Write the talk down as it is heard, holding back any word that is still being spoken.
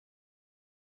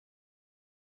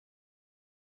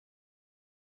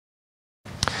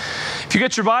If you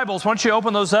get your Bibles, why don't you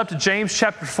open those up to James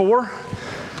chapter 4.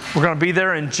 We're going to be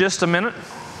there in just a minute.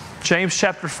 James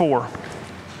chapter 4.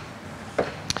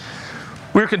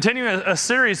 We're continuing a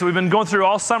series that we've been going through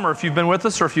all summer. If you've been with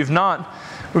us or if you've not,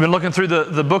 we've been looking through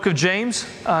the book of James.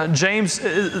 James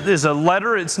is a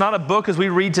letter. It's not a book as we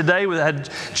read today. We had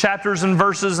chapters and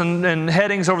verses and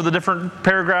headings over the different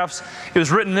paragraphs. It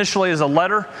was written initially as a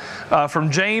letter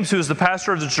from James, who is the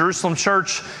pastor of the Jerusalem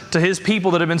church, to his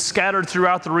people that have been scattered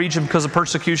throughout the region because of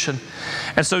persecution.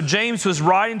 And so James was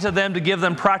writing to them to give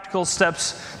them practical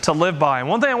steps to live by. And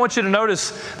one thing I want you to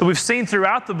notice that we've seen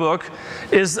throughout the book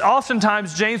is oftentimes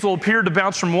James will appear to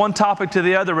bounce from one topic to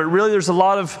the other, but really there's a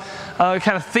lot of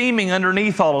kind of theming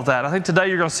underneath all of that. I think today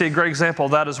you're going to see a great example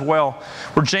of that as well,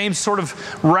 where James sort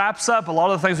of wraps up a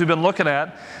lot of the things we've been looking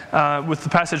at with the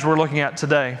passage we're looking at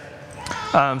today.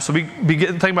 So be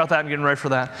thinking about that and getting ready for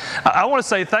that. I want to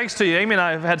say thanks to you. Amy and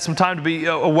I have had some time to be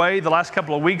away the last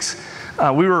couple of weeks.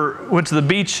 We went to the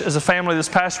beach as a family this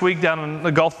past week down in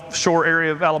the Gulf Shore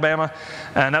area of Alabama,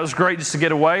 and that was great just to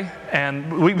get away.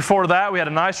 And the week before that, we had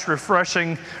a nice,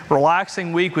 refreshing,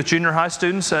 relaxing week with junior high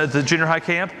students at the junior high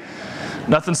camp.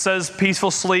 Nothing says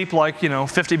peaceful sleep like,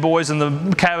 50 boys in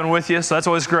the cabin with you, so that's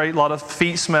always great. A lot of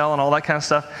feet smell and all that kind of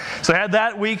stuff. So I had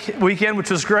that weekend, which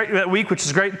was great. Which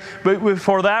is great. But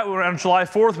before that, we were on July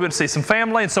 4th. We went to see some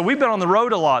family, and so we've been on the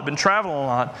road a lot, been traveling a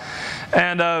lot.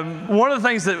 And one of the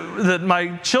things that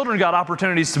my children got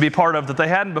opportunities to be part of that they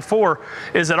hadn't before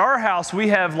is at our house we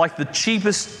have like the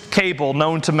cheapest cable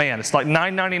known to man. It's like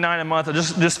 $9.99 a month. I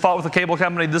just fought with a cable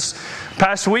company this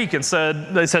past week and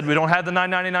they said we don't have the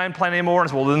 $9.99 plan anymore. And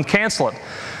I said, well, then cancel it.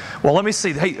 Well, let me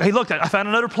see. Hey, look, I found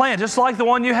another plan just like the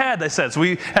one you had, they said. So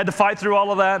we had to fight through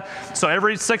all of that. So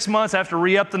every 6 months I have to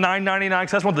re-up the $9.99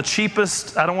 because that's one of the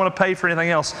cheapest. I don't want to pay for anything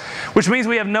else. Which means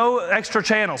we have no extra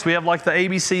channels. We have like the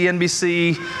ABC,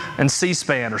 NBC, and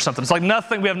C-SPAN or something. It's like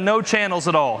nothing. We have no channels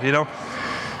at all,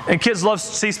 And kids love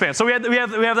C-SPAN. So we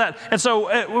have that. And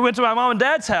so we went to my mom and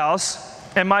dad's house.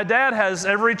 And my dad has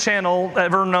every channel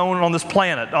ever known on this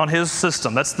planet on his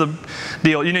system. That's the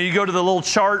deal. You go to the little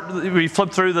chart, you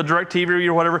flip through the DirecTV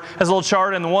or whatever, has a little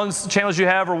chart, and the channels you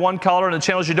have are one color, and the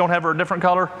channels you don't have are a different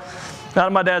color. Not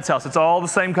at my dad's house. It's all the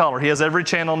same color. He has every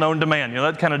channel known to man,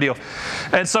 that kind of deal.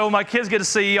 And so my kids get to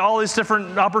see all these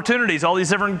different opportunities, all these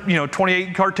different,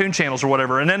 28 cartoon channels or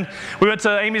whatever. And then we went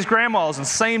to Amy's grandma's, and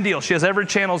same deal. She has every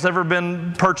channel that's ever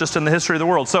been purchased in the history of the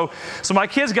world. So my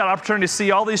kids got an opportunity to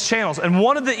see all these channels. And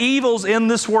one of the evils in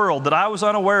this world that I was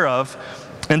unaware of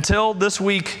until this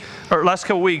week, or last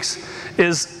couple weeks,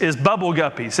 is bubble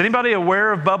guppies. Anybody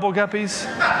aware of bubble guppies?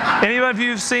 Anybody of you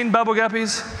have seen bubble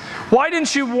guppies? Why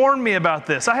didn't you warn me about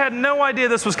this? I had no idea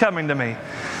this was coming to me.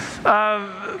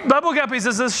 Bubble Guppies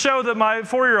is this show that my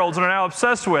 4-year-olds are now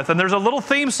obsessed with, and there's a little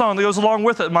theme song that goes along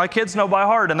with it. My kids know by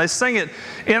heart, and they sing it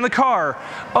in the car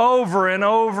over and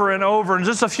over and over, and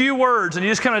just a few words, and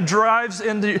he just kind of drives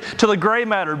to the gray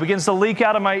matter, begins to leak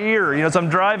out of my ear, as I'm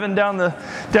driving down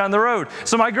the road.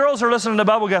 So my girls are listening to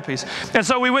Bubble Guppies, and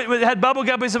so we had Bubble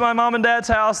Guppies at my mom and dad's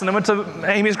house, and then went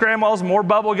to Amy's grandma's, more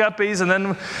Bubble Guppies,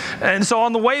 and so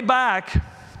on the way back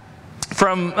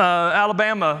from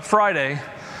Alabama Friday,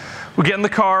 we get in the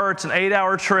car. It's an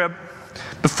 8-hour trip.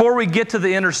 Before we get to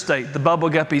the interstate, the Bubble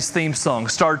Guppies theme song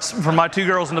starts from my 2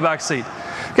 girls in the back seat.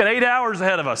 Got 8 hours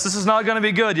ahead of us. This is not going to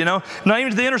be good, Not even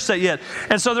to the interstate yet.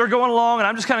 And so they're going along, and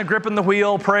I'm just kind of gripping the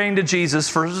wheel, praying to Jesus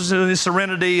for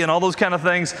serenity and all those kind of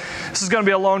things. This is going to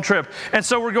be a long trip. And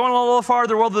so we're going a little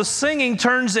farther. Well, the singing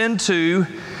turns into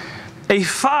a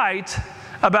fight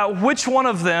about which one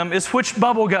of them is which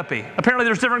bubble guppy. Apparently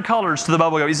there's different colors to the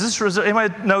bubble guppy.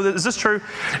 Anybody know that? Is this true?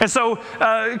 And so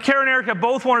Karen and Erica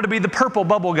both wanted to be the purple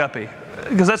bubble guppy,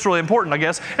 because that's really important, I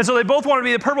guess. And so they both wanted to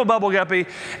be the purple bubble guppy.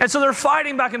 And so they're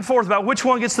fighting back and forth about which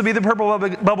one gets to be the purple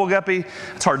bubble guppy.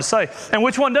 It's hard to say. And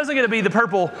which one doesn't get to be the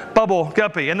purple bubble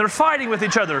guppy. And they're fighting with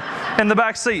each other in the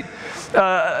back seat.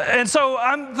 And so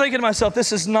I'm thinking to myself,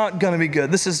 this is not going to be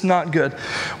good. This is not good.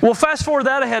 Well, fast forward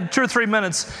that ahead 2 or 3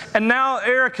 minutes, and now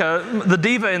Erica, the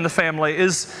diva in the family,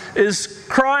 is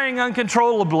crying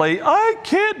uncontrollably. I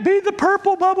can't be the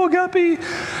purple bubble guppy.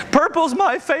 Purple's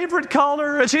my favorite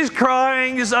color. And she's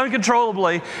crying just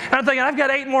uncontrollably. And I'm thinking, I've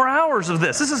got 8 more hours of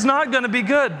this. This is not going to be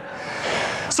good.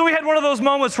 So we had one of those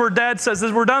moments where Dad says,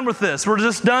 we're done with this. We're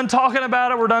just done talking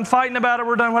about it. We're done fighting about it.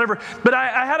 We're done whatever. But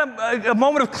I had a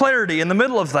moment of clarity in the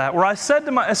middle of that where I said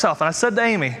to myself, and I said to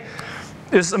Amy,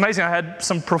 It's amazing. I had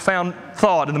some profound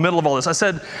thought in the middle of all this. I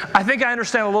said, I think I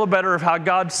understand a little better of how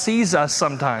God sees us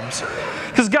sometimes.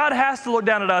 Because God has to look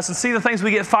down at us and see the things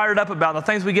we get fired up about, the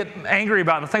things we get angry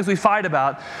about, the things we fight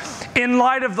about. In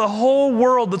light of the whole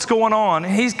world that's going on,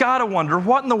 He's got to wonder,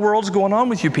 what in the world's going on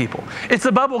with you people? It's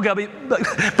a bubble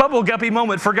guppy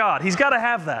moment for God. He's got to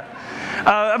have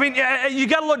that. You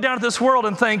got to look down at this world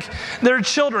and think, there are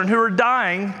children who are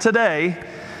dying today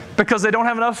because they don't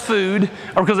have enough food,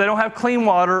 or because they don't have clean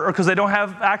water, or because they don't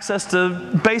have access to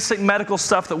basic medical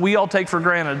stuff that we all take for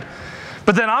granted.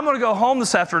 But then I'm going to go home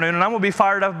this afternoon and I'm going to be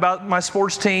fired up about my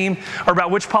sports team, or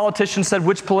about which politician said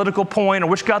which political point, or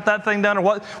which got that thing done,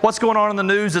 or what's going on in the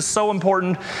news is so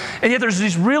important. And yet there's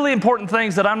these really important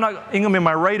things that I'm not going to be on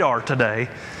my radar today.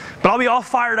 But I'll be all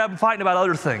fired up and fighting about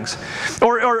other things.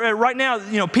 Or right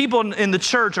now, people in the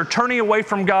church are turning away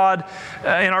from God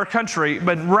in our country,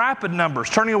 but in rapid numbers,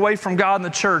 turning away from God in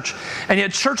the church. And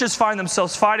yet churches find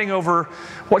themselves fighting over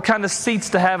what kind of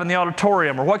seats to have in the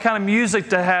auditorium, or what kind of music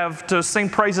to have to sing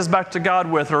praises back to God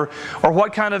with, or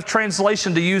what kind of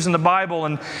translation to use in the Bible.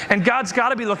 And God's got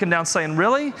to be looking down saying,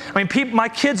 really? My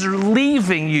kids are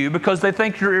leaving you because they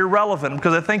think you're irrelevant,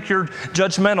 because they think you're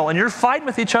judgmental, and you're fighting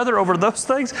with each other over those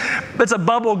things? It's a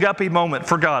bubble guppy moment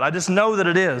for God. I just know that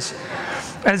it is.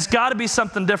 And it's got to be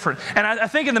something different. And I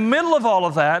think in the middle of all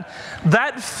of that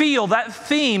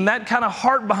theme, that kind of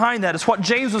heart behind that is what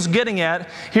James was getting at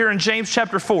here in James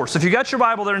chapter 4. So if you got your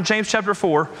Bible there in James chapter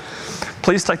 4,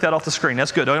 please take that off the screen.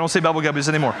 That's good. I don't see bubble guppies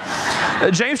anymore.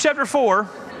 James chapter 4.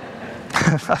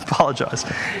 I apologize.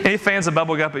 Any fans of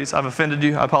bubble guppies? I've offended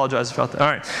you. I apologize about that. All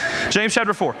right. James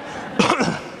chapter 4.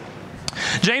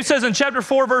 James says in chapter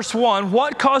 4, verse 1,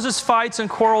 what causes fights and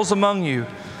quarrels among you?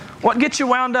 What gets you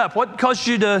wound up? What causes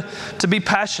you to be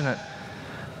passionate?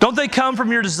 Don't they come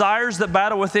from your desires that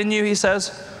battle within you, he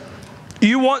says?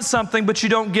 You want something, but you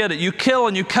don't get it. You kill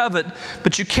and you covet,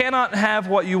 but you cannot have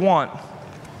what you want.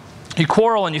 You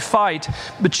quarrel and you fight,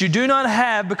 but you do not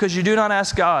have because you do not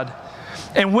ask God.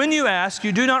 And when you ask,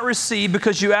 you do not receive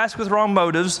because you ask with wrong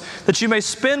motives, that you may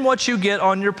spend what you get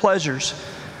on your pleasures.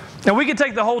 Now, we could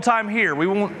take the whole time here. We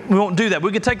won't do that.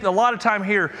 We could take a lot of time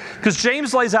here, because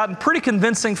James lays out in pretty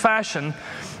convincing fashion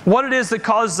what it is that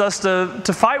causes us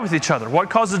to fight with each other,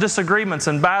 what causes disagreements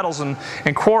and battles and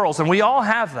quarrels. And we all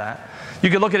have that.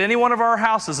 You could look at any one of our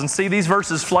houses and see these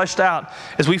verses fleshed out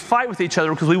as we fight with each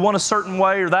other because we want a certain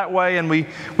way or that way, and we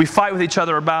fight with each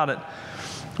other about it.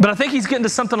 But I think he's getting to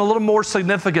something a little more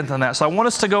significant than that. So I want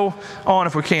us to go on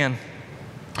if we can.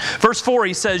 Verse 4,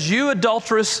 he says, you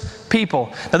adulterous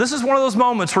people. Now this is one of those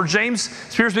moments where James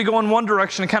appears to be going one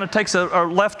direction and kind of takes a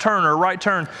left turn or a right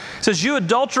turn. He says, you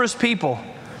adulterous people,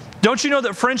 don't you know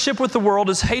that friendship with the world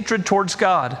is hatred towards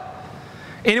God?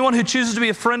 Anyone who chooses to be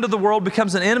a friend of the world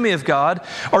becomes an enemy of God.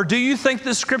 Or do you think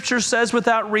the Scripture says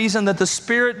without reason that the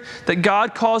Spirit that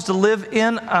God caused to live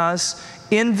in us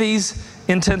envies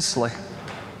intensely?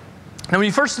 Now when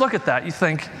you first look at that, you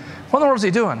think, what in the world is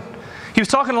he doing? He was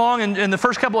talking along in the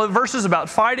first couple of verses about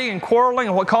fighting and quarreling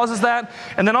and what causes that.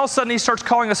 And then all of a sudden he starts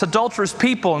calling us adulterous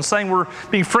people and saying we're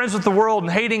being friends with the world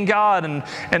and hating God. And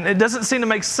it doesn't seem to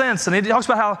make sense. And he talks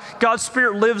about how God's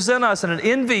Spirit lives in us and it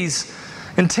envies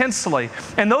intensely.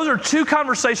 And those are two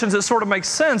conversations that sort of make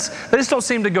sense. They just don't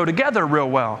seem to go together real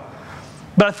well.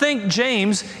 But I think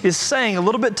James is saying a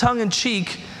little bit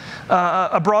tongue-in-cheek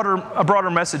a broader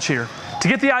message here. To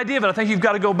get the idea of it, I think you've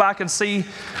got to go back and see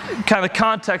kind of the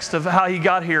context of how he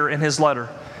got here in his letter.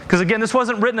 Because again, this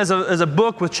wasn't written as a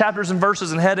book with chapters and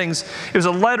verses and headings. It was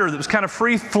a letter that was kind of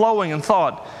free-flowing in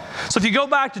thought. So if you go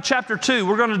back to chapter 2,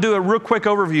 we're going to do a real quick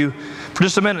overview for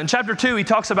just a minute. In chapter 2, he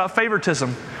talks about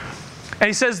favoritism. And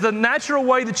he says the natural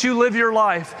way that you live your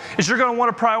life is you're going to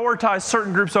want to prioritize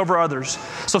certain groups over others.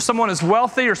 So if someone is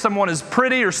wealthy or someone is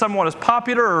pretty or someone is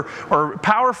popular or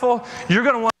powerful, you're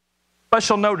going to want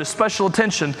special notice, special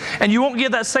attention. And you won't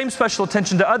give that same special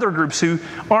attention to other groups who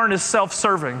aren't as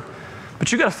self-serving.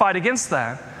 But you've got to fight against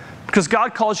that because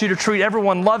God calls you to treat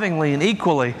everyone lovingly and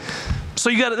equally. So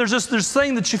there's this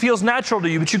thing that feels natural to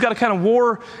you, but you've got to kind of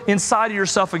war inside of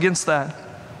yourself against that.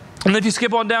 And if you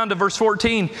skip on down to verse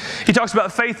 14, he talks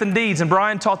about faith and deeds. And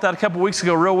Brian taught that a couple weeks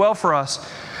ago real well for us.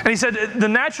 And he said, the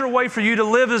natural way for you to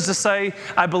live is to say,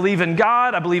 I believe in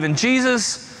God, I believe in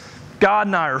Jesus, God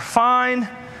and I are fine,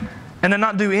 and then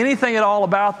not do anything at all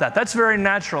about that. That's very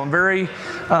natural and very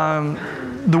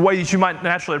the way that you might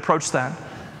naturally approach that.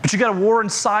 But you got to war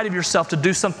inside of yourself to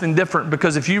do something different,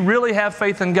 because if you really have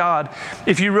faith in God,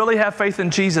 if you really have faith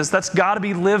in Jesus, that's got to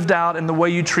be lived out in the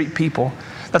way you treat people.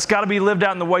 That's got to be lived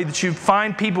out in the way that you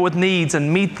find people with needs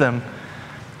and meet them.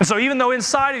 And so even though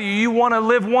inside of you, you want to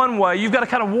live one way, you've got to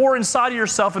kind of war inside of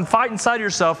yourself and fight inside of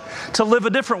yourself to live a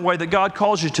different way that God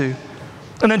calls you to.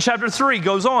 And then chapter 3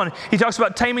 goes on. He talks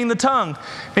about taming the tongue.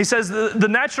 He says the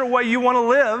natural way you want to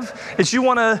live is you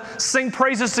want to sing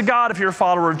praises to God if you're a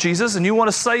follower of Jesus, and you want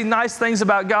to say nice things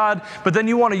about God, but then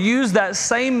you want to use that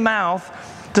same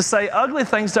mouth to say ugly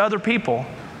things to other people.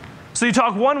 So you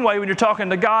talk one way when you're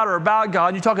talking to God or about God,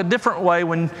 and you talk a different way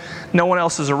when no one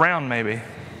else is around maybe.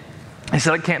 He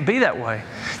said it can't be that way.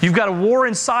 You've got a war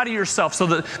inside of yourself so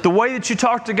that the way that you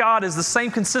talk to God is the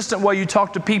same consistent way you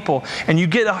talk to people, and you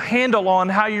get a handle on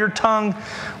how your tongue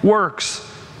works.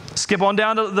 Skip on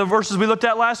down to the verses we looked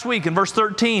at last week. In verse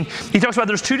 13, he talks about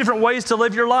there's two different ways to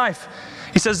live your life.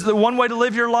 He says the one way to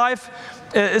live your life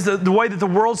is the way that the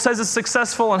world says is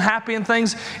successful and happy and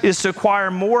things is to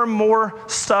acquire more and more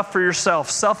stuff for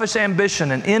yourself. Selfish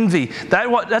ambition and envy.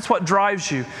 That's what drives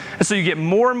you. And so you get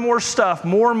more and more stuff,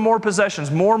 more and more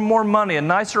possessions, more and more money, a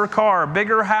nicer car, a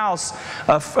bigger house,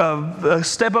 a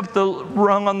step up the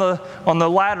rung on the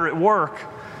ladder at work.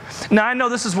 Now, I know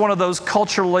this is one of those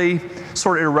culturally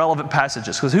sort of irrelevant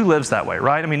passages, because who lives that way,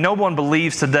 right? I mean, no one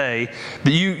believes today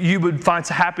that you would find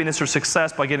happiness or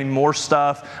success by getting more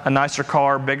stuff, a nicer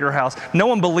car, bigger house. No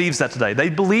one believes that today. They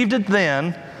believed it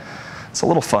then. It's a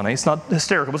little funny. It's not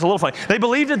hysterical, but it's a little funny. They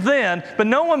believed it then, but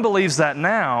no one believes that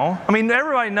now. I mean,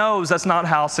 everybody knows that's not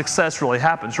how success really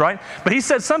happens, right? But he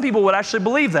said some people would actually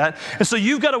believe that. And so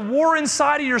you've got a war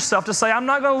inside of yourself to say, I'm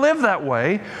not going to live that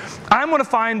way. I'm going to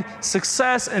find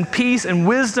success and peace and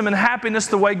wisdom and happiness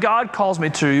the way God calls me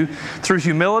to, through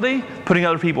humility, putting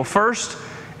other people first,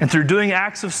 and through doing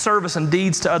acts of service and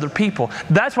deeds to other people.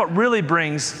 That's what really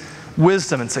brings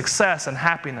wisdom and success and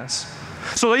happiness.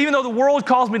 So even though the world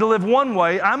calls me to live one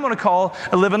way, I'm going to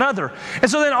live another. And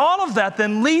so then all of that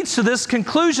then leads to this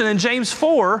conclusion in James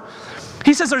 4.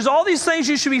 He says there's all these things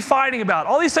you should be fighting about,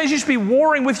 all these things you should be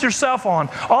warring with yourself on,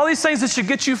 all these things that should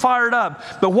get you fired up.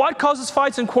 But what causes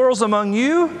fights and quarrels among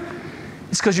you?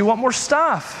 It's because you want more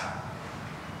stuff.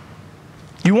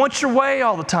 You want your way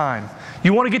all the time.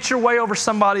 You want to get your way over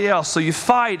somebody else. So you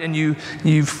fight and you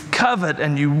covet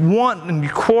and you want and you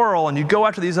quarrel and you go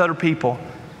after these other people.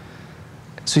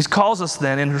 So he calls us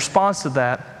then, in response to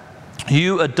that,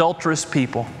 you adulterous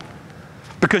people.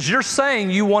 Because you're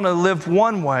saying you want to live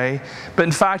one way, but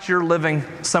in fact you're living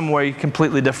some way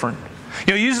completely different.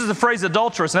 You know, he uses the phrase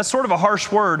adulterous, and that's sort of a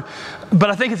harsh word,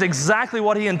 but I think it's exactly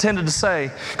what he intended to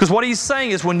say. Because what he's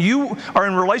saying is when you are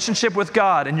in relationship with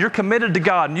God, and you're committed to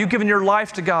God, and you've given your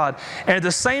life to God, and at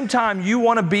the same time you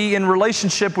want to be in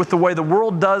relationship with the way the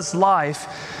world does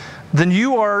life, then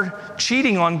you are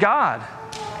cheating on God.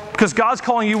 Because God's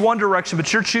calling you one direction,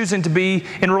 but you're choosing to be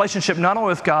in relationship not only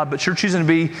with God, but you're choosing to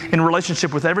be in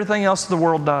relationship with everything else the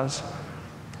world does.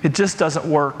 It just doesn't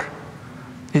work.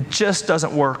 It just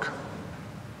doesn't work.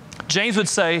 James would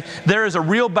say, there is a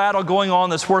real battle going on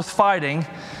that's worth fighting,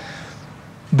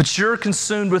 but you're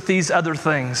consumed with these other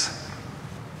things.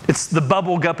 It's the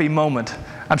bubble guppy moment.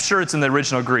 I'm sure it's in the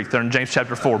original Greek there in James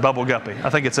chapter 4, bubble guppy. I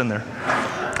think it's in there.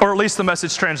 Or at least the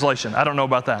Message translation. I don't know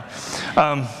about that.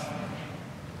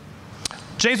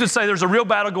 James would say there's a real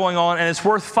battle going on and it's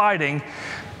worth fighting,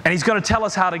 and he's going to tell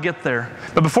us how to get there.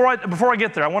 But before I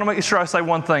get there, I want to make sure I say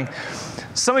one thing.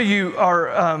 Some of you are,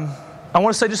 I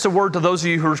want to say just a word to those of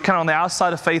you who are kind of on the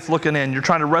outside of faith looking in. You're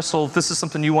trying to wrestle if this is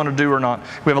something you want to do or not.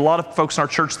 We have a lot of folks in our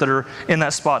church that are in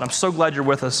that spot. I'm so glad you're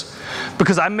with us,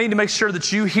 because I need to make sure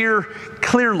that you hear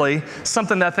clearly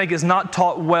something that I think is not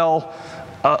taught well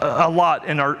a lot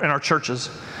in our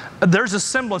churches. There's a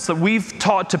semblance that we've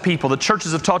taught to people, the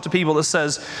churches have taught to people, that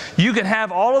says you can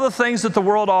have all of the things that the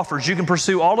world offers. You can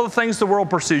pursue all of the things the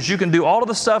world pursues. You can do all of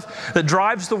the stuff that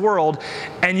drives the world,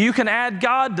 and you can add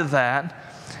God to that,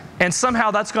 and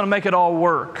somehow that's going to make it all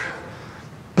work.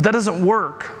 But that doesn't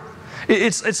work.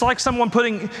 It's like someone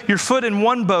putting your foot in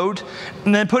one boat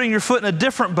and then putting your foot in a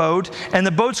different boat, and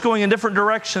the boat's going in different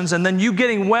directions, and then you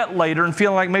getting wet later and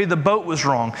feeling like maybe the boat was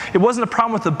wrong. It wasn't a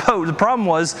problem with the boat. The problem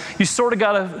was you sort of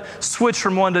got to switch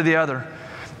from one to the other.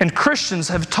 And Christians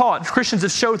have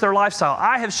showed with their lifestyle.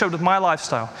 I have showed with my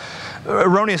lifestyle,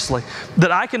 erroneously,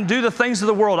 that I can do the things of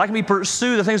the world. I can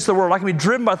pursue the things of the world. I can be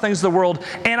driven by things of the world,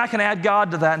 and I can add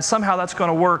God to that, and somehow that's going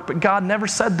to work. But God never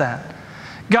said that.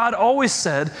 God always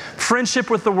said, friendship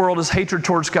with the world is hatred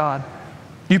towards God.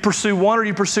 You pursue one or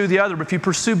you pursue the other, but if you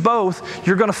pursue both,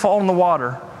 you're going to fall in the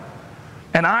water.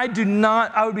 And I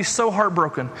would be so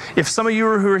heartbroken if some of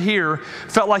you who are here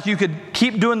felt like you could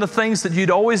keep doing the things that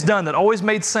you'd always done, that always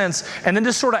made sense, and then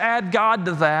just sort of add God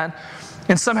to that,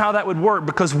 and somehow that would work.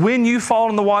 Because when you fall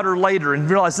in the water later and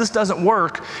realize this doesn't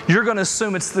work, you're going to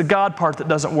assume it's the God part that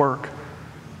doesn't work.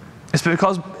 It's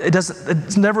because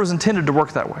it never was intended to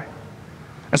work that way.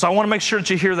 And so I want to make sure that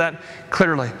you hear that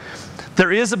clearly.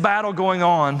 There is a battle going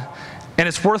on, and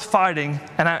it's worth fighting,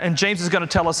 and James is going to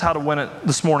tell us how to win it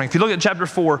this morning. If you look at chapter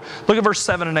 4, look at verse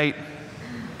 7 and 8.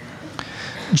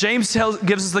 James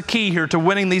gives us the key here to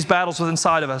winning these battles within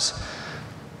inside of us.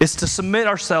 It's to submit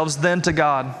ourselves then to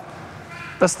God.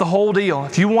 That's the whole deal.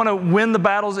 If you want to win the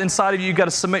battles inside of you, you've got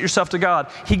to submit yourself to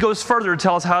God. He goes further to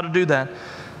tell us how to do that.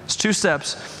 It's 2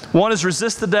 steps. One is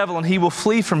resist the devil and he will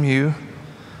flee from you.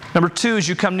 Number 2 is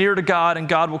you come near to God and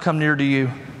God will come near to you.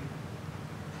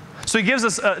 So he gives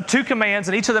us 2 commands,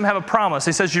 and each of them have a promise.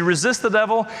 He says you resist the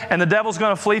devil and the devil's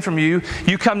going to flee from you.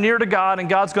 You come near to God and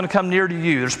God's going to come near to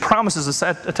you. There's promises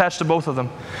attached to both of them.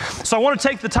 So I want to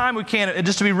take the time we can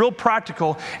just to be real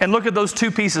practical and look at those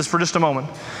 2 pieces for just a moment.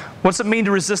 What's it mean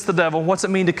to resist the devil? What's it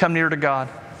mean to come near to God?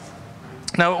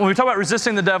 Now, when we talk about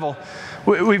resisting the devil,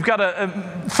 we've got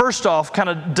to, first off, kind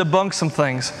of debunk some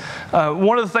things.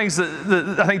 One of the things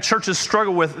that I think churches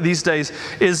struggle with these days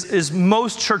is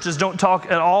most churches don't talk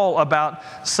at all about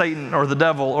Satan or the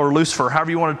devil or Lucifer,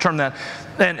 however you want to term that.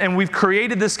 And we've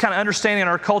created this kind of understanding in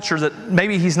our culture that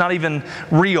maybe he's not even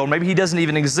real, maybe he doesn't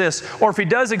even exist. Or if he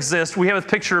does exist, we have a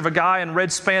picture of a guy in red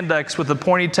spandex with a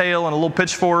pointy tail and a little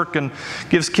pitchfork and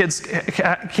gives kids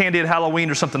candy at Halloween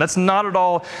or something. That's not at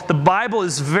all. The Bible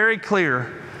is very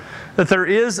clear that there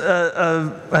is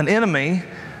an enemy,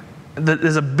 that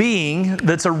is a being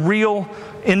that's a real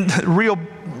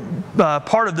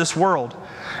part of this world.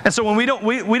 And so when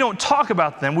we don't talk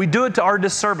about them, we do it to our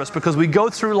disservice because we go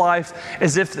through life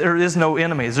as if there is no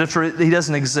enemy, as if he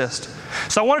doesn't exist.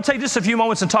 So I want to take just a few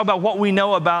moments and talk about what we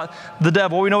know about the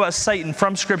devil, what we know about Satan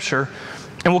from Scripture,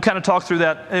 and we'll kind of talk through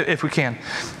that if we can.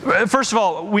 First of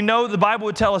all, we know the Bible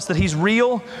would tell us that he's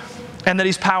real and that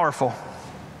he's powerful.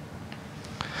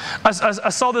 I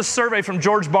saw this survey from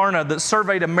George Barna that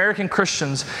surveyed American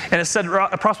Christians, and it said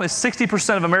approximately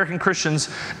 60% of American Christians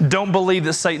don't believe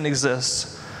that Satan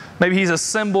exists. Maybe he's a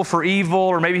symbol for evil,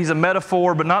 or maybe he's a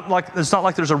metaphor, but it's not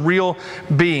like there's a real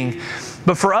being.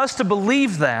 But for us to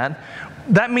believe that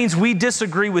means we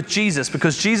disagree with Jesus,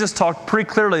 because Jesus talked pretty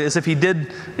clearly as if he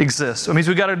did exist. It means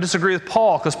we've got to disagree with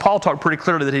Paul, because Paul talked pretty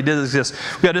clearly that he did exist.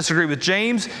 We've got to disagree with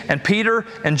James and Peter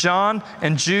and John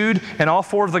and Jude and all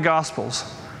 4 of the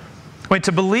Gospels. I mean,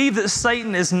 to believe that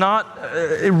Satan is not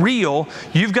real,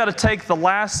 you've got to take the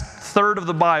last third of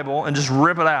the Bible and just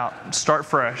rip it out and start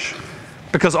fresh.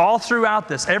 Because all throughout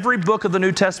this, every book of the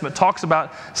New Testament talks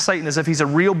about Satan as if he's a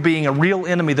real being, a real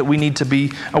enemy that we need to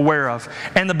be aware of.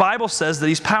 And the Bible says that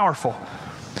he's powerful.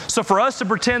 So for us to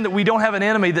pretend that we don't have an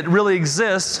enemy that really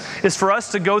exists is for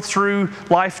us to go through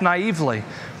life naively.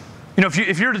 You know,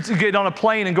 if you're to get on a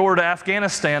plane and go over to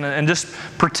Afghanistan and just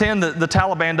pretend that the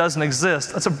Taliban doesn't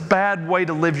exist, that's a bad way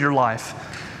to live your life.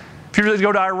 If you're to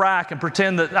go to Iraq and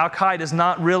pretend that Al-Qaeda is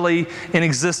not really in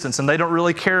existence and they don't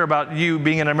really care about you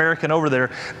being an American over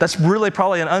there, that's really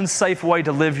probably an unsafe way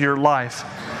to live your life.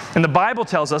 And the Bible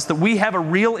tells us that we have a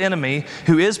real enemy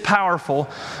who is powerful,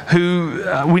 who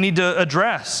we need to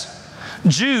address.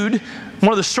 Jude,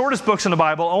 one of the shortest books in the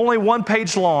Bible, only 1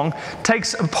 page long,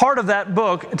 takes a part of that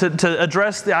book to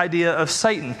address the idea of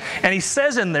Satan. And he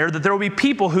says in there that there will be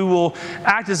people who will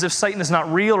act as if Satan is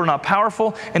not real or not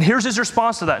powerful. And here's his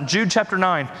response to that. In Jude chapter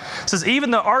 9, it says,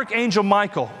 even the archangel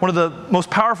Michael, one of the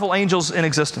most powerful angels in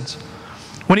existence,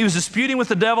 when he was disputing with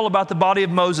the devil about the body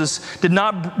of Moses, did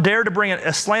not dare to bring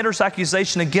a slanderous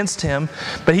accusation against him,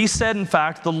 but he said, in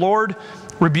fact, the Lord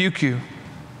rebuke you.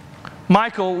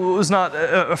 Michael was not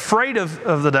afraid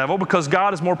of the devil because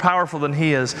God is more powerful than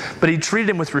he is, but he treated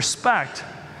him with respect.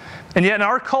 And yet in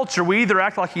our culture, we either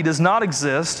act like he does not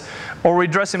exist, or we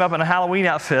dress him up in a Halloween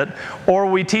outfit, or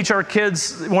we teach our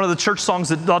kids, one of the church songs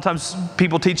that a lot of times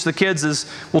people teach the kids is,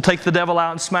 we'll take the devil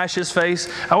out and smash his face.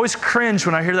 I always cringe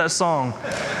when I hear that song,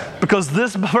 because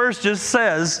this verse just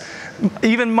says,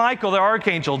 even Michael, the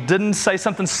archangel, didn't say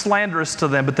something slanderous to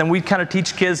them, but then we kind of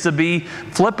teach kids to be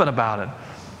flippant about it.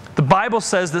 The Bible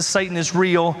says that Satan is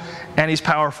real and he's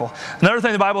powerful. Another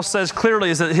thing the Bible says clearly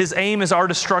is that his aim is our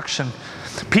destruction.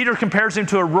 Peter compares him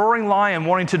to a roaring lion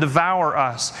wanting to devour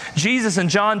us. Jesus in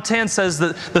John 10 says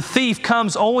that the thief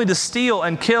comes only to steal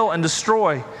and kill and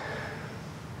destroy.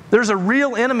 There's a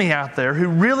real enemy out there who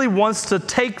really wants to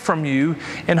take from you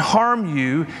and harm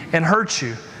you and hurt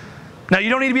you. Now, you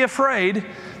don't need to be afraid,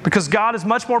 because God is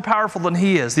much more powerful than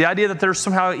he is. The idea that they're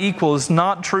somehow equal is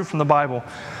not true from the Bible.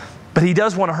 But he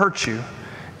does want to hurt you.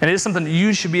 And it is something that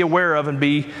you should be aware of and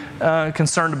be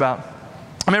concerned about.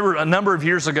 I remember a number of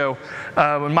years ago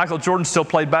when Michael Jordan still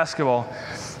played basketball.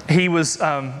 He was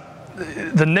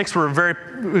the Knicks were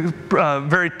a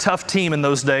very tough team in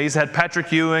those days. They had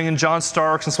Patrick Ewing and John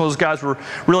Starks, and some of those guys were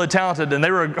really talented, and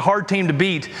they were a hard team to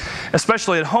beat,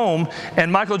 especially at home.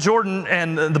 And Michael Jordan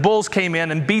and the Bulls came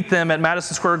in and beat them at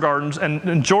Madison Square Garden,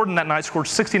 and Jordan that night scored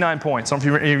 69 points. I don't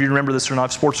know if any of you remember this or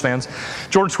not, sports fans.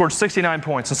 Jordan scored 69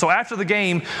 points. And so after the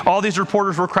game, all these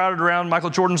reporters were crowded around Michael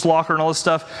Jordan's locker and all this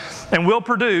stuff. And Will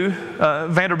Perdue,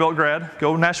 Vanderbilt grad,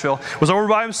 go Nashville, was over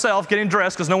by himself getting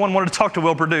dressed because no one wanted to talk to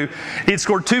Will Perdue. He had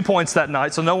scored 2 points that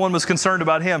night, so no one was concerned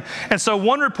about him. And so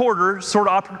one reporter, sort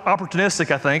of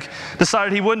opportunistic, I think,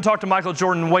 decided he wouldn't talk to Michael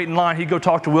Jordan and wait in line. He'd go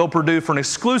talk to Will Perdue for an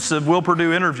exclusive Will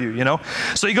Perdue interview, you know.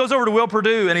 So he goes over to Will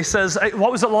Perdue and he says, hey,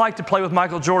 what was it like to play with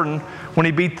Michael Jordan when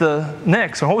he beat the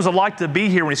Knicks? And what was it like to be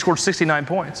here when he scored 69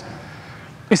 points?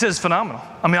 He says, phenomenal.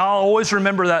 I mean, I'll always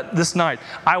remember this night.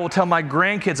 I will tell my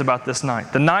grandkids about this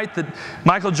night. The night that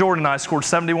Michael Jordan and I scored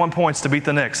 71 points to beat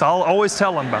the Knicks. I'll always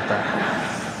tell them about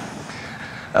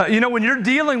that. You know, when you're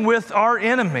dealing with our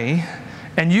enemy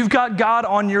and you've got God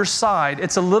on your side,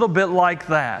 it's a little bit like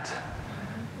that.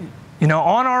 You know,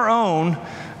 on our own,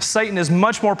 Satan is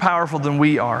much more powerful than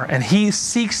we are, and he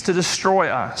seeks to destroy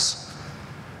us.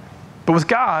 But with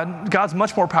God, God's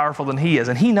much more powerful than he is,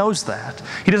 and he knows that.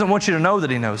 He doesn't want you to know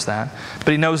that he knows that,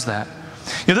 but he knows that.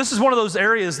 You know, this is one of those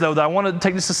areas, though, that I want to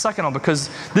take just a second on, because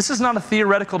this is not a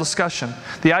theoretical discussion.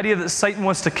 The idea that Satan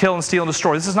wants to kill and steal and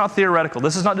destroy, this is not theoretical.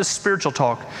 This is not just spiritual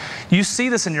talk. You see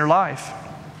this in your life.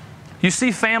 You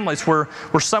see families where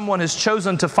someone has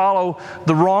chosen to follow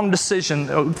the wrong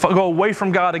decision, go away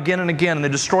from God again and again, and they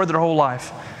destroy their whole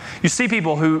life. You see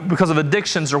people who, because of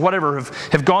addictions or whatever,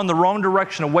 have gone the wrong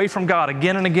direction, away from God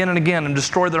again and again and again, and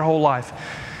destroyed their whole life.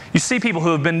 You see people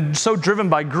who have been so driven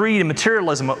by greed and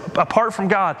materialism apart from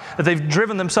God that they've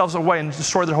driven themselves away and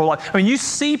destroyed their whole life. I mean, you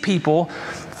see people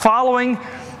following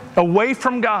away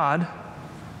from God,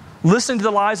 listening to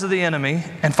the lies of the enemy,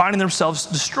 and finding themselves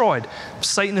destroyed.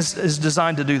 Satan is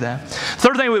designed to do that.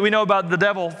 Third thing we know about the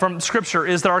devil from Scripture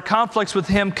is that our conflicts with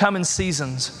him come in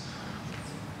seasons.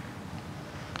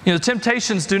 You know, the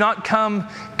temptations do not come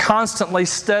constantly,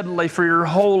 steadily for your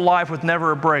whole life with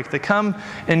never a break. They come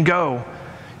and go.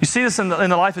 You see this in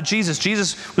the life of Jesus.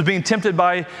 Jesus was being tempted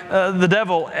by the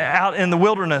devil out in the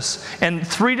wilderness. And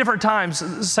 3 different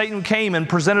times Satan came and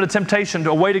presented a temptation,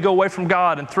 a way to go away from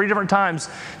God. And 3 different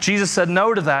times Jesus said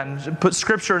no to that and put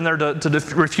Scripture in there to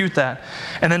refute that.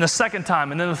 And then the second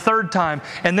time, and then the third time.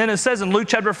 And then it says in Luke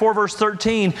chapter 4, verse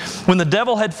 13, when the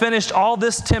devil had finished all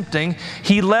this tempting,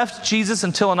 he left Jesus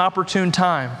until an opportune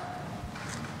time.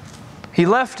 He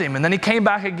left him, and then he came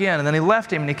back again. And then he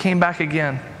left him, and he came back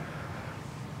again.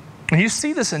 And you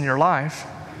see this in your life.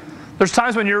 There's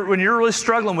times when you're really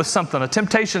struggling with something, a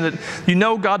temptation that you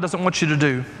know God doesn't want you to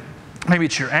do. Maybe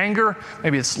it's your anger,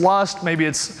 maybe it's lust, maybe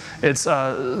it's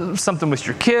something with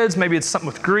your kids, maybe it's something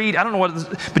with greed. I don't know what it is,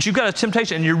 but you've got a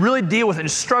temptation and you really deal with it and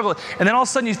you struggle. And then all of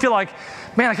a sudden you feel like,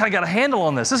 man, I kind of got a handle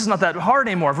on this. This is not that hard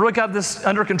anymore. I've really got this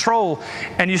under control.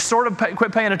 And you sort of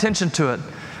quit paying attention to it.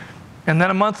 And then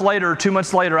a month later or 2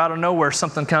 months later, out of nowhere,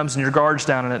 something comes and your guard's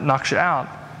down and it knocks you out.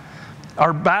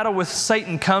 Our battle with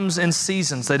Satan comes in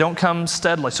seasons. They don't come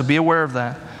steadily, so be aware of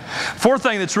that. Fourth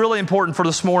thing that's really important for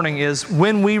this morning is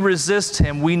when we resist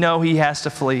him, we know he has to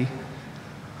flee.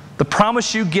 The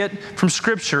promise you get from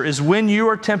Scripture is when you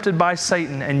are tempted by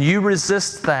Satan and you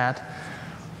resist that,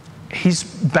 he's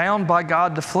bound by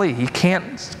God to flee. He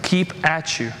can't keep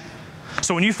at you.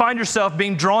 So when you find yourself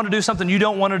being drawn to do something you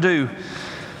don't want to do,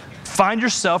 find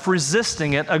yourself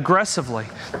resisting it aggressively.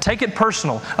 Take it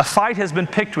personal. A fight has been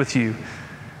picked with you,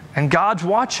 and God's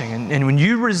watching. And when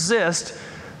you resist,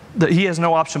 he has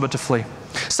no option but to flee.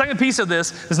 Second piece of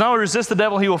this is not only resist the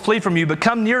devil, he will flee from you, but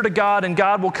come near to God, and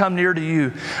God will come near to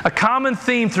you. A common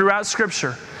theme throughout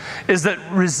Scripture is that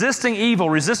resisting evil,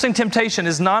 resisting temptation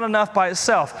is not enough by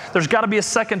itself. There's got to be a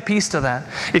second piece to that.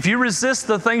 If you resist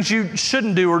the things you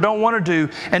shouldn't do or don't want to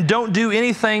do and don't do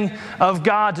anything of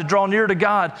God to draw near to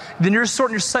God, then you're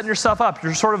setting yourself up.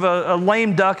 You're sort of a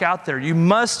lame duck out there. You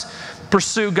must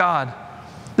pursue God.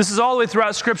 This is all the way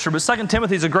throughout Scripture, but 2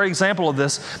 Timothy is a great example of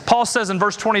this. Paul says in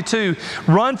verse 22,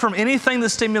 run from anything that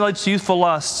stimulates youthful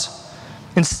lusts.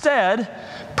 Instead,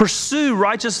 pursue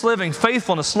righteous living,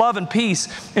 faithfulness, love, and peace.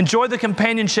 Enjoy the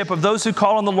companionship of those who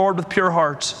call on the Lord with pure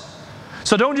hearts.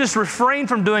 So don't just refrain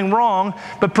from doing wrong,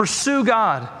 but pursue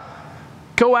God.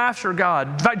 Go after God.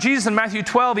 In fact, Jesus in Matthew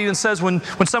 12 even says when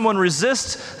someone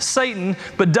resists Satan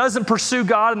but doesn't pursue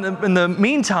God in the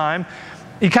meantime,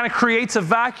 he kind of creates a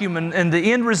vacuum, and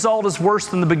the end result is worse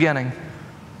than the beginning.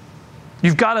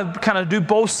 You've got to kind of do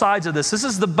both sides of this. This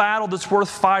is the battle that's worth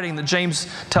fighting that James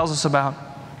tells us about.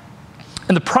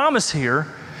 And the promise here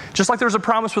Just like there's a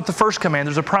promise with the first command,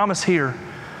 there's a promise here.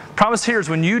 The promise here is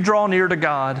when you draw near to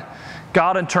God,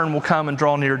 God in turn will come and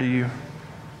draw near to you.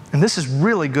 And this is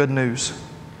really good news.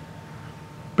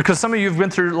 Because some of you have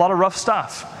been through a lot of rough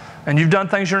stuff. And you've done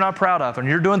things you're not proud of. And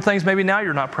you're doing things maybe now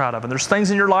you're not proud of. And there's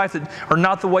things in your life that are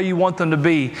not the way you want them to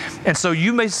be. And so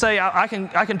you may say, I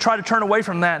can try to turn away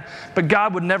from that, but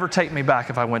God would never take me back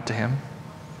if I went to Him.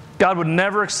 God would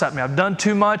never accept me. I've done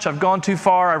too much. I've gone too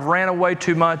far. I've ran away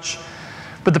too much.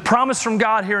 But the promise from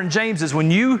God here in James is when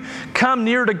you come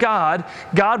near to God,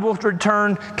 God will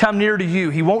return, come near to you.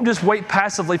 He won't just wait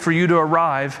passively for you to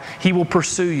arrive. He will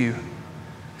pursue you.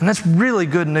 And that's really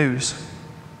good news.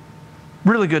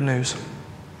 Really good news.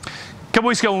 A couple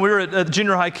weeks ago when we were at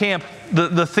junior high camp,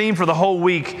 the theme for the whole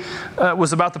week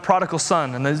was about the prodigal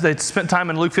son. And they spent time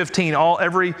in Luke 15.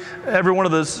 Every one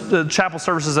of the chapel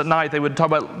services at night, they would talk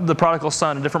about the prodigal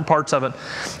son and different parts of it.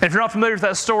 And if you're not familiar with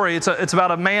that story, it's about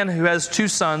a man who has two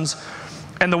sons.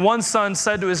 And the one son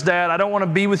said to his dad, I don't want to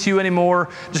be with you anymore.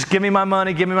 Just give me my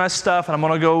money, give me my stuff, and I'm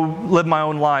going to go live my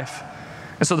own life.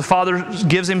 And so the father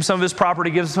gives him some of his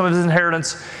property, gives him some of his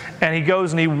inheritance, and he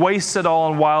goes and he wastes it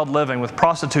all on wild living with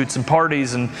prostitutes and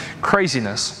parties and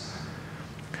craziness.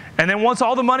 And then once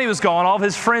all the money was gone, all of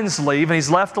his friends leave, and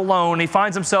he's left alone. He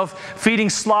finds himself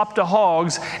feeding slop to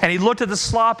hogs, and he looked at the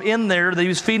slop in there that he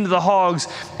was feeding to the hogs,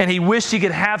 and he wished he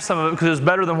could have some of it because it was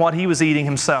better than what he was eating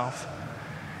himself.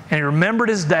 And he remembered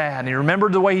his dad, and he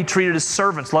remembered the way he treated his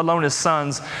servants, let alone his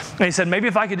sons. And he said, maybe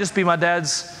if I could just be my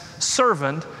dad's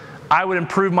servant, I would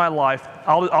improve my life.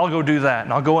 I'll go do that.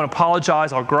 And I'll go and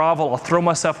apologize. I'll grovel. I'll throw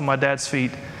myself at my dad's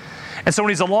feet. And so when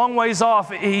he's a long ways off,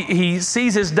 he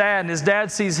sees his dad, and his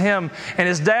dad sees him. And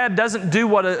his dad doesn't do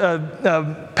what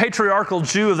a patriarchal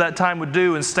Jew of that time would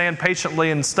do and stand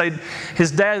patiently and stay.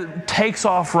 His dad takes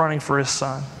off running for his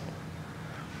son.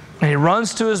 And he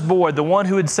runs to his boy, the one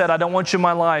who had said, I don't want you in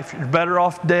my life. You're better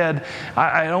off dead.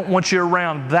 I don't want you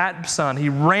around. That son. He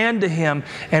ran to him,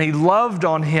 and he loved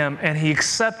on him, and he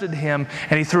accepted him,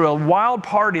 and he threw a wild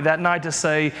party that night to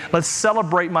say, let's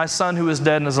celebrate my son who is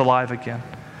dead and is alive again.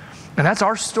 And that's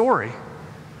our story.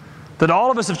 That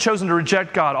all of us have chosen to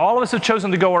reject God. All of us have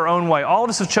chosen to go our own way. All of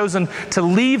us have chosen to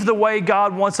leave the way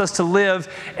God wants us to live,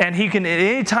 and He can at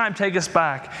any time take us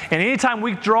back. And any time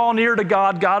we draw near to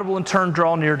God, God will in turn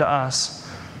draw near to us.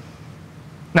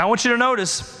 Now I want you to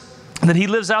notice that He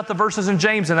lives out the verses in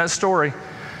James in that story.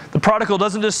 The prodigal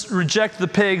doesn't just reject the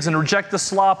pigs and reject the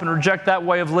slop and reject that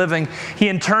way of living. He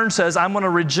in turn says, I'm going to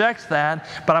reject that,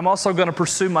 but I'm also going to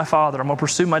pursue my father. I'm going to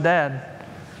pursue my dad.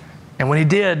 And when he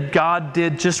did, God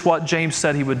did just what James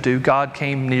said He would do. God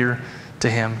came near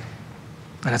to him.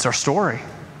 And it's our story.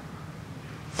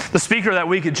 The speaker that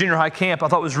week at junior high camp I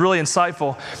thought was really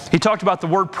insightful. He talked about the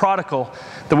word prodigal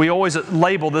that we always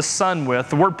label this son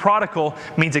with. The word prodigal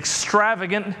means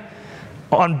extravagant,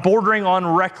 bordering on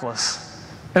reckless.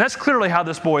 And that's clearly how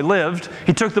this boy lived.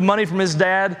 He took the money from his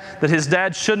dad that his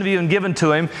dad shouldn't have even given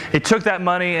to him. He took that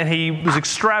money and he was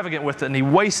extravagant with it, and he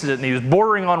wasted it, and he was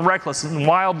bordering on reckless and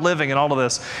wild living and all of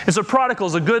this. And so prodigal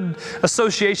is a good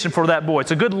association for that boy.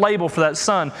 It's a good label for that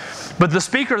son. But the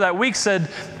speaker that week said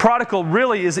prodigal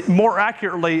really is more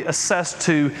accurately assessed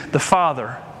to the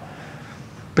father.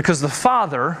 Because the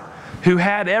father, who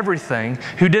had everything,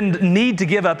 who didn't need to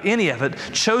give up any of it,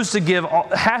 chose to give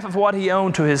half of what he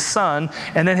owned to his son,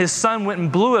 and then his son went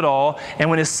and blew it all. And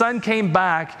when his son came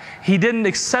back, he didn't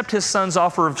accept his son's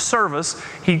offer of service.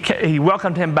 He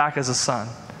welcomed him back as a son.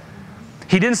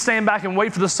 He didn't stand back and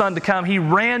wait for the son to come. He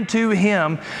ran to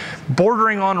him,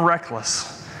 bordering on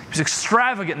reckless. He was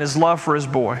extravagant in his love for his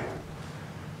boy.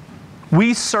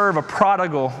 We serve a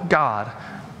prodigal God,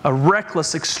 a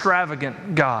reckless,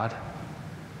 extravagant God.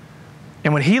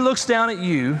 And when He looks down at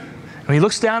you, when He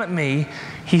looks down at me,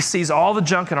 He sees all the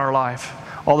junk in our life.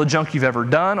 All the junk you've ever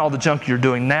done, all the junk you're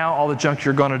doing now, all the junk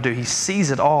you're going to do. He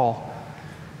sees it all.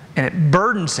 And it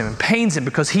burdens Him and pains Him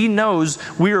because He knows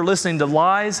we are listening to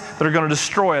lies that are going to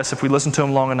destroy us if we listen to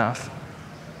Him long enough.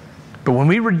 But when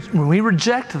we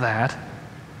reject that,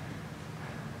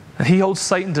 and He holds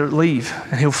Satan to leave,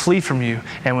 and he'll flee from you.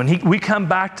 And when we come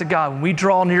back to God, when we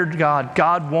draw near to God,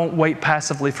 God won't wait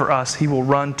passively for us. He will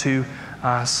run to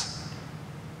us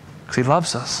because He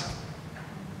loves us.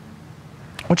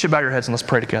 I want you to bow your heads and let's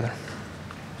pray together.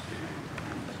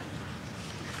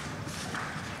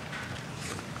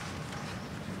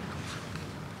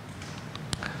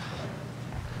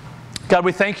 God,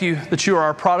 we thank You that You are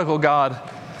our prodigal God,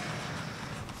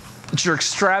 that You're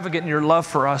extravagant in Your love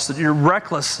for us, that You're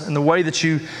reckless in the way that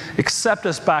You accept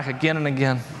us back again and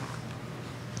again.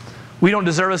 We don't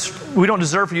deserve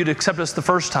for You to accept us the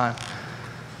first time.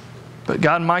 But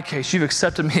God, in my case, you've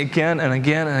accepted me again and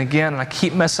again and again, and I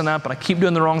keep messing up, and I keep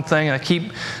doing the wrong thing, and I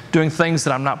keep doing things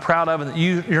that I'm not proud of and that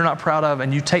you're not proud of,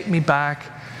 and you take me back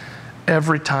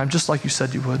every time, just like you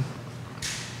said you would.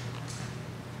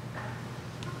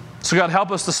 So God,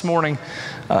 help us this morning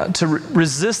to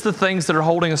resist the things that are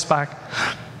holding us back.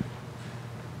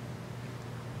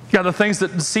 God, the things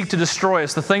that seek to destroy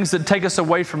us, the things that take us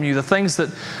away from you, the things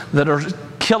that are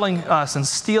killing us and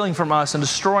stealing from us and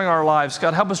destroying our lives.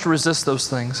 God, help us to resist those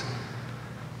things.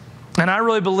 And I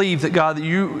really believe that, God, that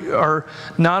you are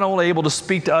not only able to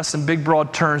speak to us in big,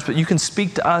 broad terms, but you can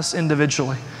speak to us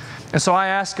individually. And so I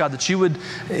ask, God, that you would,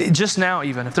 just now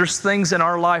even, if there's things in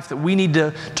our life that we need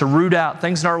to root out,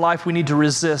 things in our life we need to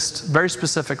resist, very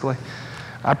specifically,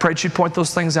 I pray that you'd point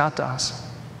those things out to us.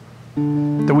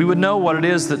 That we would know what it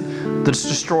is that's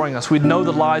destroying us. We'd know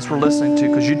the lies we're listening to,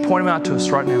 because you'd point them out to us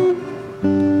right now.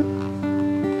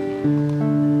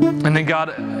 And then,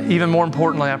 God, even more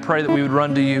importantly, I pray that we would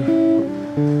run to you.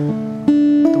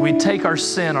 That we'd take our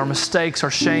sin, our mistakes,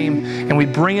 our shame, and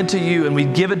we'd bring it to you, and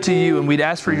we'd give it to you, and we'd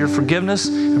ask for your forgiveness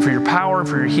and for your power and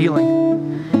for your healing.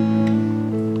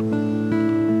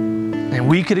 And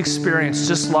we could experience,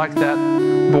 just like that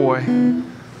boy,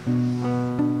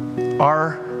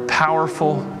 our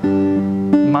powerful,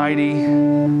 mighty,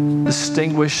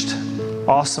 distinguished,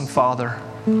 awesome Father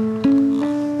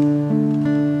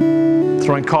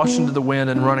throwing caution to the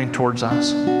wind and running towards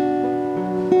us.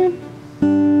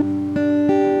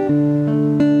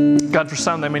 God, for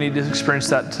some, they may need to experience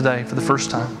that today for the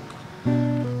first time.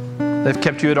 They've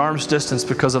kept you at arm's distance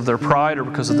because of their pride or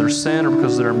because of their sin or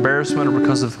because of their embarrassment or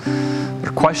because of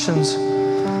their questions.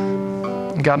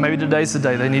 And God, maybe today's the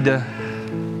day they need to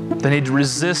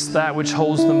resist that which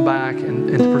holds them back and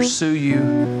to pursue you,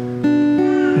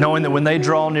 knowing that when they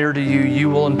draw near to you,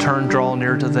 you will in turn draw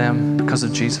near to them because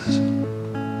of Jesus.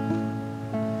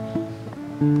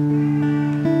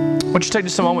 Why don't you take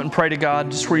just a moment and pray to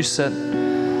God, just where you sit,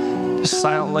 just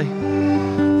silently.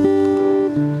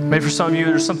 Maybe for some of you,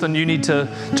 there's something you need to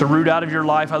root out of your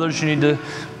life. Others, you need to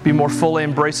be more fully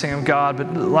embracing of God.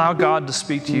 But allow God to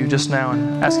speak to you just now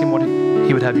and ask Him what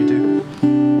He would have you do.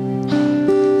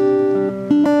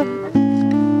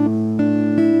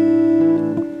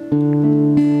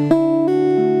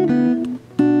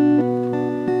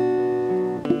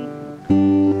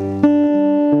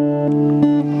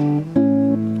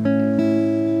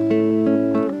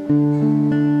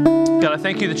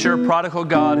 Thank you that you're a prodigal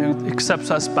God who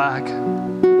accepts us back.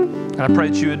 And I pray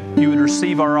that you would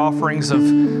receive our offerings of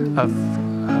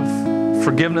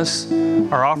forgiveness,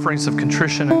 our offerings of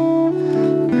contrition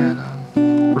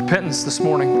and repentance this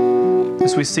morning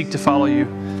as we seek to follow you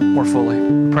more fully.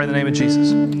 I pray in the name of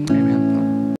Jesus. Amen.